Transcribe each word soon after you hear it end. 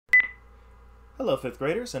Hello, 5th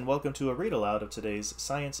graders, and welcome to a read-aloud of today's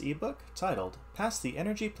science ebook titled Pass the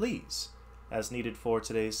Energy Please, as needed for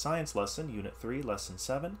today's science lesson, Unit 3, Lesson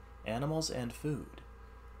 7, Animals and Food.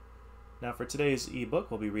 Now for today's ebook,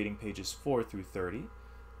 we'll be reading pages 4 through 30,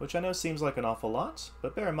 which I know seems like an awful lot,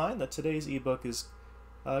 but bear in mind that today's ebook is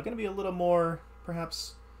going to be a little more,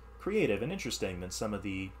 perhaps, creative and interesting than some of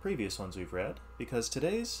the previous ones we've read, because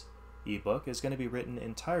today's ebook is going to be written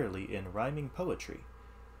entirely in rhyming poetry.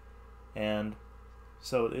 And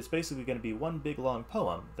so it's basically going to be one big long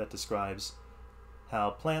poem that describes how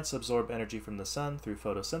plants absorb energy from the sun through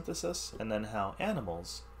photosynthesis, and then how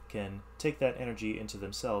animals can take that energy into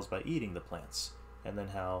themselves by eating the plants, and then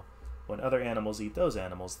how when other animals eat those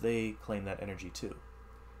animals, they claim that energy too.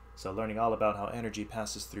 So learning all about how energy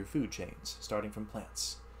passes through food chains, starting from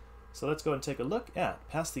plants. So let's go and take a look at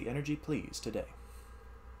Pass the Energy Please today.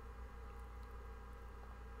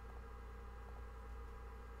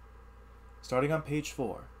 Starting on page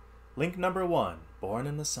 4, link number 1, Born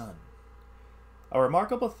in the Sun. A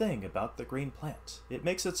remarkable thing about the green plant, it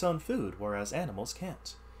makes its own food, whereas animals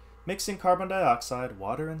can't. Mixing carbon dioxide,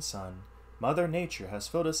 water, and sun, Mother Nature has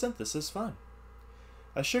photosynthesis fun.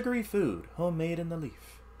 A sugary food, homemade in the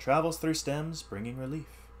leaf, travels through stems, bringing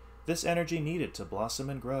relief. This energy needed to blossom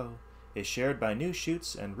and grow is shared by new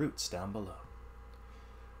shoots and roots down below.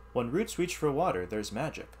 When roots reach for water, there's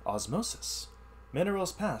magic, osmosis.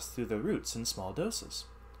 Minerals pass through the roots in small doses.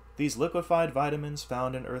 These liquefied vitamins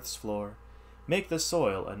found in Earth's floor make the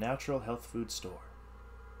soil a natural health food store.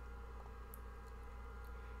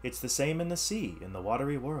 It's the same in the sea, in the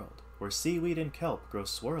watery world, where seaweed and kelp grow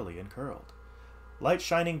swirly and curled. Light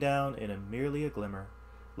shining down in merely a glimmer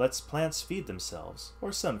lets plants feed themselves,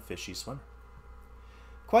 or some fishy swimmer.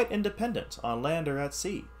 Quite independent on land or at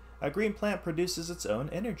sea, a green plant produces its own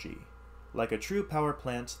energy. Like a true power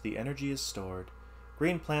plant, the energy is stored.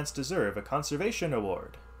 Green plants deserve a conservation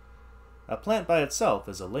award. A plant by itself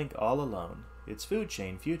is a link all alone. Its food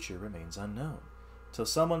chain future remains unknown, till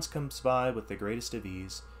someone comes by with the greatest of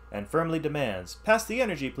ease and firmly demands, "Pass the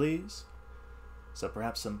energy, please." So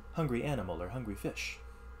perhaps some hungry animal or hungry fish.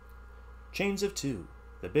 Chains of two,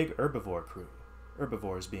 the big herbivore crew.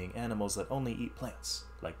 Herbivores being animals that only eat plants,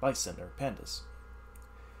 like bison or pandas.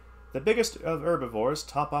 The biggest of herbivores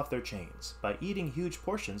top off their chains by eating huge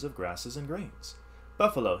portions of grasses and grains.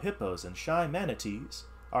 Buffalo, hippos, and shy manatees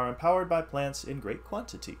are empowered by plants in great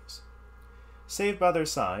quantities. Saved by their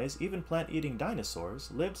size, even plant-eating dinosaurs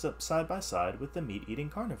lived up side by side with the meat-eating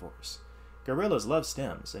carnivores. Gorillas love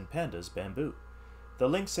stems and pandas bamboo. The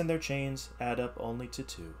links in their chains add up only to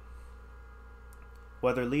 2.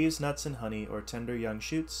 Whether leaves, nuts, and honey, or tender young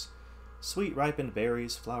shoots, sweet ripened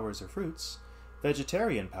berries, flowers, or fruits,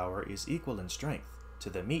 vegetarian power is equal in strength to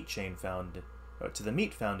the meat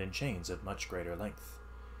found in chains of much greater length.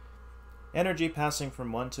 Energy passing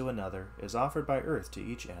from one to another is offered by Earth to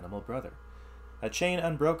each animal brother. A chain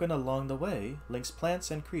unbroken along the way links plants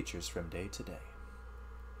and creatures from day to day.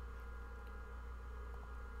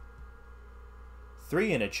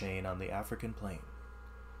 3 in a chain on the African plain.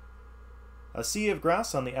 A sea of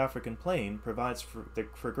grass on the African plain provides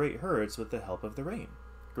for great herds with the help of the rain.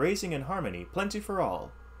 Grazing in harmony, plenty for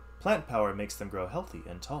all. Plant power makes them grow healthy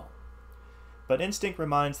and tall. But instinct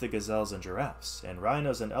reminds the gazelles and giraffes, and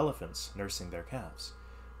rhinos and elephants nursing their calves.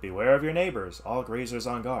 Beware of your neighbors, all grazers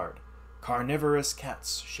on guard. Carnivorous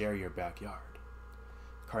cats share your backyard.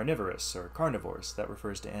 Carnivorous, or carnivores, that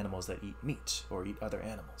refers to animals that eat meat or eat other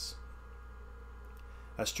animals.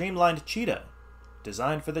 A streamlined cheetah,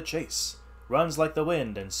 designed for the chase, runs like the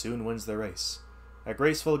wind and soon wins the race. A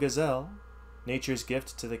graceful gazelle, nature's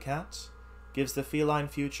gift to the cat, gives the feline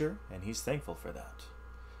future, and he's thankful for that.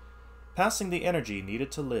 Passing the energy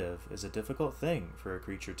needed to live is a difficult thing for a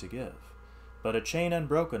creature to give, but a chain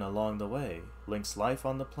unbroken along the way links life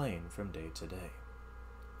on the plain from day to day.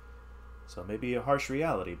 So maybe a harsh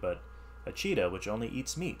reality, but a cheetah which only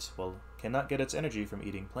eats meat, cannot get its energy from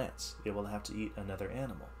eating plants. It will have to eat another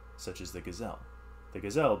animal, such as the gazelle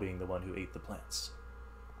being the one who ate the plants.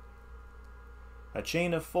 A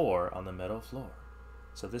chain of 4 on the meadow floor,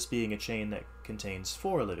 so this being a chain that contains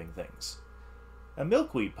 4 living things. A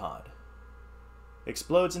milkweed pod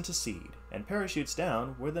explodes into seed and parachutes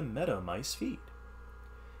down where the meadow mice feed.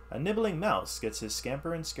 A nibbling mouse gets his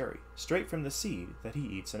scamper and scurry straight from the seed that he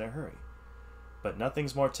eats in a hurry. But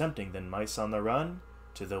nothing's more tempting than mice on the run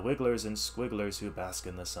to the wigglers and squigglers who bask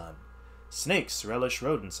in the sun. Snakes relish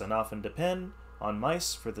rodents and often depend on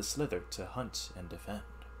mice for the slither to hunt and defend.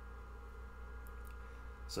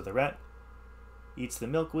 So the rat eats the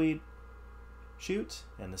milkweed shoot,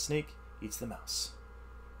 and the snake eats the mouse.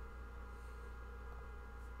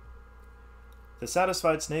 The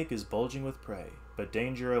satisfied snake is bulging with prey, but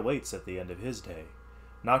danger awaits at the end of his day.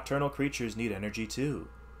 Nocturnal creatures need energy too,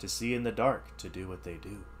 to see in the dark, to do what they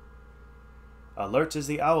do. Alert is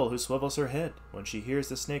the owl who swivels her head when she hears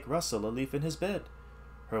the snake rustle a leaf in his bed.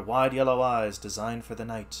 Her wide yellow eyes, designed for the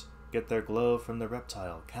night, get their glow from the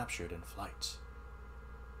reptile captured in flight.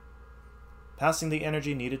 Passing the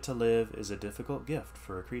energy needed to live is a difficult gift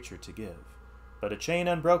for a creature to give, but a chain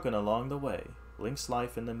unbroken along the way links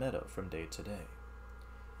life in the meadow from day to day.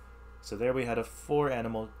 So there we had a four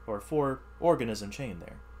organism chain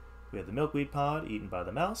there. We had the milkweed pod eaten by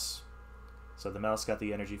the mouse, so the mouse got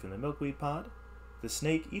the energy from the milkweed pod. The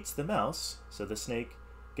snake eats the mouse, so the snake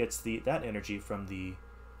gets that energy from the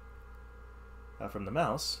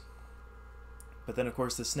mouse. But then, of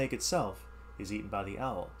course, the snake itself is eaten by the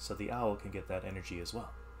owl, so the owl can get that energy as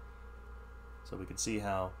well. So we can see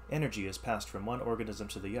how energy is passed from one organism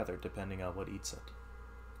to the other, depending on what eats it.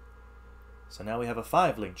 So now we have a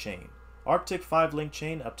 5-link chain. Arctic 5-link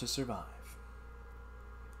chain up to survive.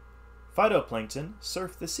 Phytoplankton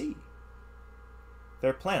surf the sea.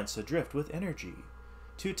 They're plants adrift with energy.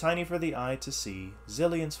 Too tiny for the eye to see,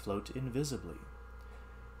 zillions float invisibly.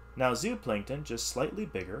 Now zooplankton, just slightly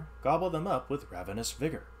bigger, gobble them up with ravenous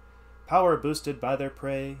vigor. Power boosted by their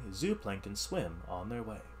prey, zooplankton swim on their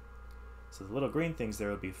way. So the little green things there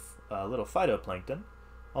would be little phytoplankton,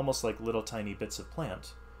 almost like little tiny bits of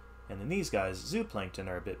plant. And then these guys, zooplankton,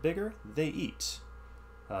 are a bit bigger. They eat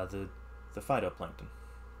the phytoplankton.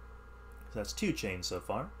 So that's 2 chains so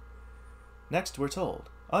far. Next we're told,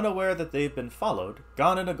 unaware that they've been followed,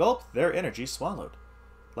 gone in a gulp, their energy swallowed.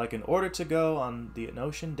 Like an order to go on the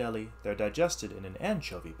ocean deli, they're digested in an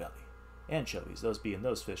anchovy belly. Anchovies, those being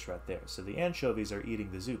those fish right there. So the anchovies are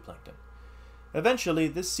eating the zooplankton. Eventually,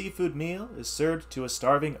 this seafood meal is served to a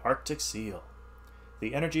starving Arctic seal.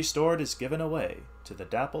 The energy stored is given away to the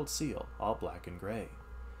dappled seal, all black and gray.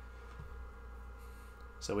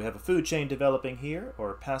 So we have a food chain developing here,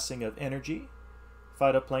 or passing of energy.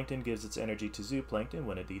 Phytoplankton gives its energy to zooplankton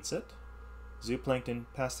when it eats it. Zooplankton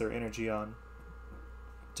pass their energy on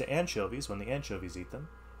to anchovies when the anchovies eat them.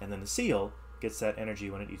 And then the seal gets that energy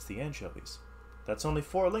when it eats the anchovies. That's only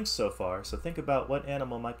 4 links so far, so think about what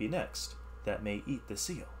animal might be next that may eat the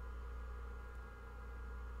seal.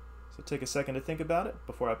 So take a second to think about it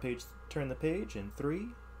before I turn the page in 3,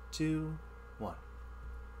 2, 1.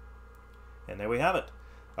 And there we have it.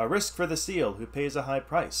 A risk for the seal who pays a high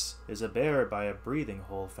price is a bear by a breathing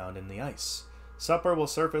hole found in the ice. Supper will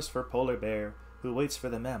surface for polar bear who waits for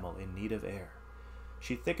the mammal in need of air.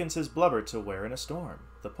 She thickens his blubber to wear in a storm.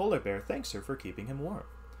 The polar bear thanks her for keeping him warm.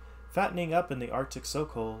 Fattening up in the Arctic so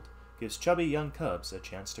cold gives chubby young cubs a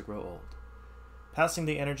chance to grow old. Passing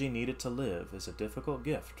the energy needed to live is a difficult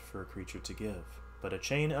gift for a creature to give, but a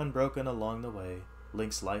chain unbroken along the way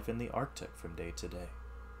links life in the Arctic from day to day.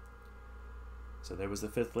 So there was the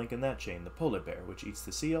 5th link in that chain, the polar bear, which eats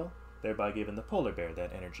the seal, thereby giving the polar bear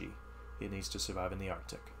that energy it needs to survive in the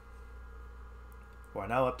Arctic. We're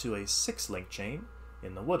now up to a 6-link chain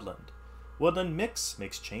in the woodland. Woodland mix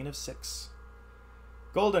makes chain of 6.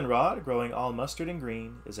 Goldenrod, growing all mustard and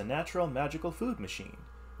green, is a natural magical food machine.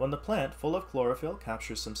 When the plant, full of chlorophyll,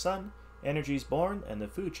 captures some sun, energy's born and the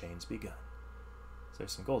food chain's begun. So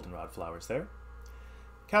there's some goldenrod flowers there.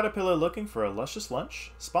 Caterpillar, looking for a luscious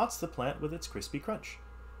lunch, spots the plant with its crispy crunch.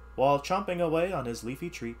 While chomping away on his leafy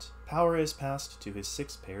treat, power is passed to his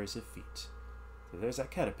 6 pairs of feet. So there's that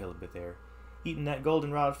caterpillar bit there, eating that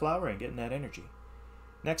goldenrod flower and getting that energy.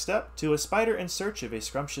 Next up, to a spider in search of a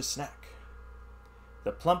scrumptious snack.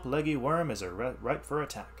 The plump, leggy worm is ripe for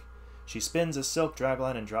attack. She spins a silk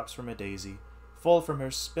dragline and drops from a daisy. Full from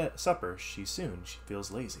her supper, she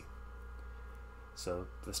feels lazy. So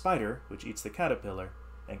the spider, which eats the caterpillar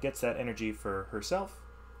and gets that energy for herself,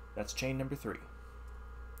 that's chain number 3.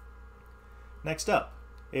 Next up,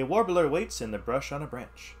 a warbler waits in the brush on a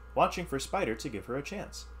branch, watching for spider to give her a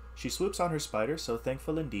chance. She swoops on her spider, so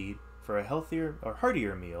thankful indeed for a healthier or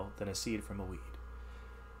heartier meal than a seed from a weed.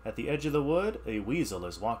 At the edge of the wood, a weasel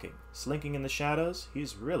is walking. Slinking in the shadows,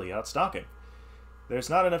 he's really out stalking. There's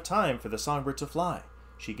not enough time for the songbird to fly.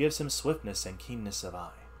 She gives him swiftness and keenness of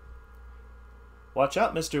eye. Watch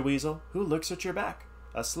out, Mr. Weasel, who looks at your back?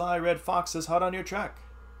 A sly red fox is hot on your track.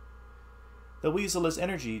 The weasel is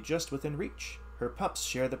energy just within reach. Her pups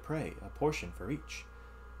share the prey, a portion for each.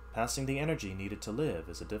 Passing the energy needed to live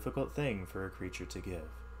is a difficult thing for a creature to give,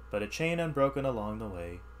 but a chain unbroken along the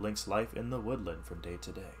way links life in the woodland from day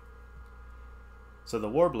to day. So the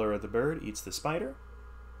warbler or the bird eats the spider,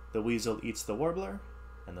 the weasel eats the warbler,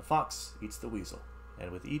 and the fox eats the weasel.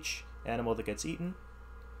 And with each animal that gets eaten,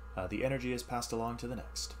 the energy is passed along to the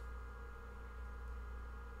next.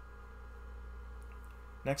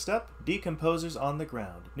 Next up, decomposers on the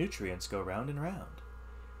ground. Nutrients go round and round.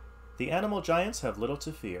 The animal giants have little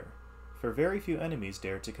to fear, for very few enemies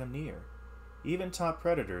dare to come near. Even top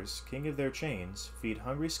predators, king of their chains, feed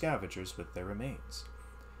hungry scavengers with their remains.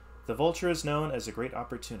 The vulture is known as a great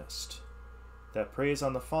opportunist, that preys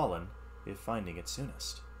on the fallen, if finding it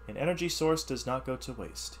soonest. An energy source does not go to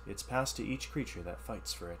waste. It's passed to each creature that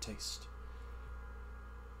fights for a taste.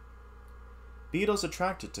 Beetles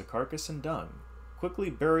attracted to carcass and dung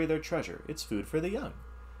quickly bury their treasure. It's food for the young.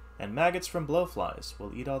 And maggots from blowflies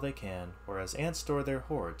will eat all they can, whereas ants store their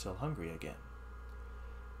hoard till hungry again.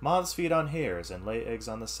 Moths feed on hairs and lay eggs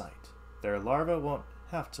on the site. Their larvae won't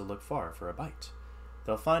have to look far for a bite.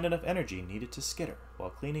 They'll find enough energy needed to skitter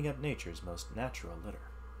while cleaning up nature's most natural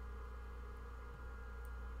litter.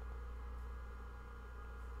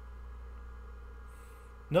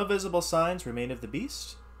 No visible signs remain of the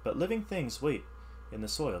beast, but living things wait in the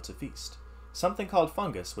soil to feast. Something called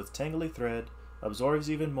fungus with tangly thread absorbs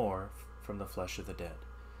even more from the flesh of the dead.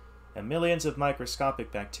 And millions of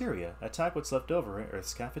microscopic bacteria attack what's left over in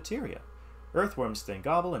Earth's cafeteria. Earthworms then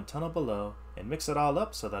gobble and tunnel below and mix it all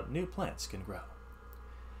up so that new plants can grow.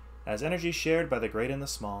 As energy shared by the great and the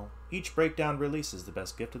small, each breakdown releases the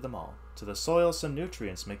best gift of them all. To the soil some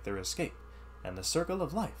nutrients make their escape, and the circle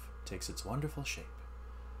of life takes its wonderful shape.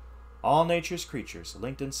 All nature's creatures,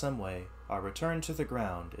 linked in some way, are returned to the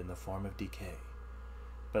ground in the form of decay.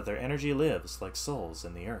 But their energy lives like souls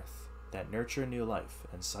in the earth, that nurture new life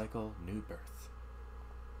and cycle new birth.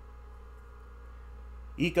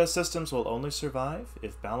 Ecosystems will only survive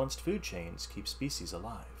if balanced food chains keep species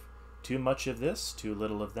alive. Too much of this, too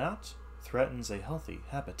little of that, threatens a healthy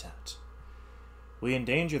habitat. We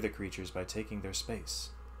endanger the creatures by taking their space.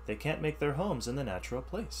 They can't make their homes in the natural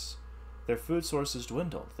place. Their food sources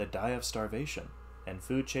dwindle, they die of starvation, and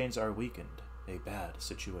food chains are weakened, a bad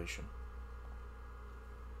situation.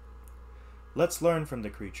 Let's learn from the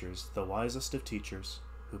creatures, the wisest of teachers,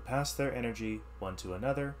 who pass their energy one to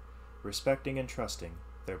another, respecting and trusting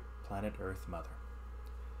their planet Earth Mother.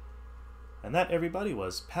 And that, everybody,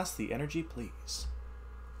 was Pass the Energy, Please.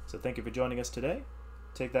 So thank you for joining us today.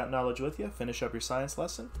 Take that knowledge with you, finish up your science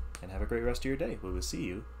lesson, and have a great rest of your day. We will see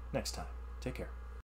you next time. Take care.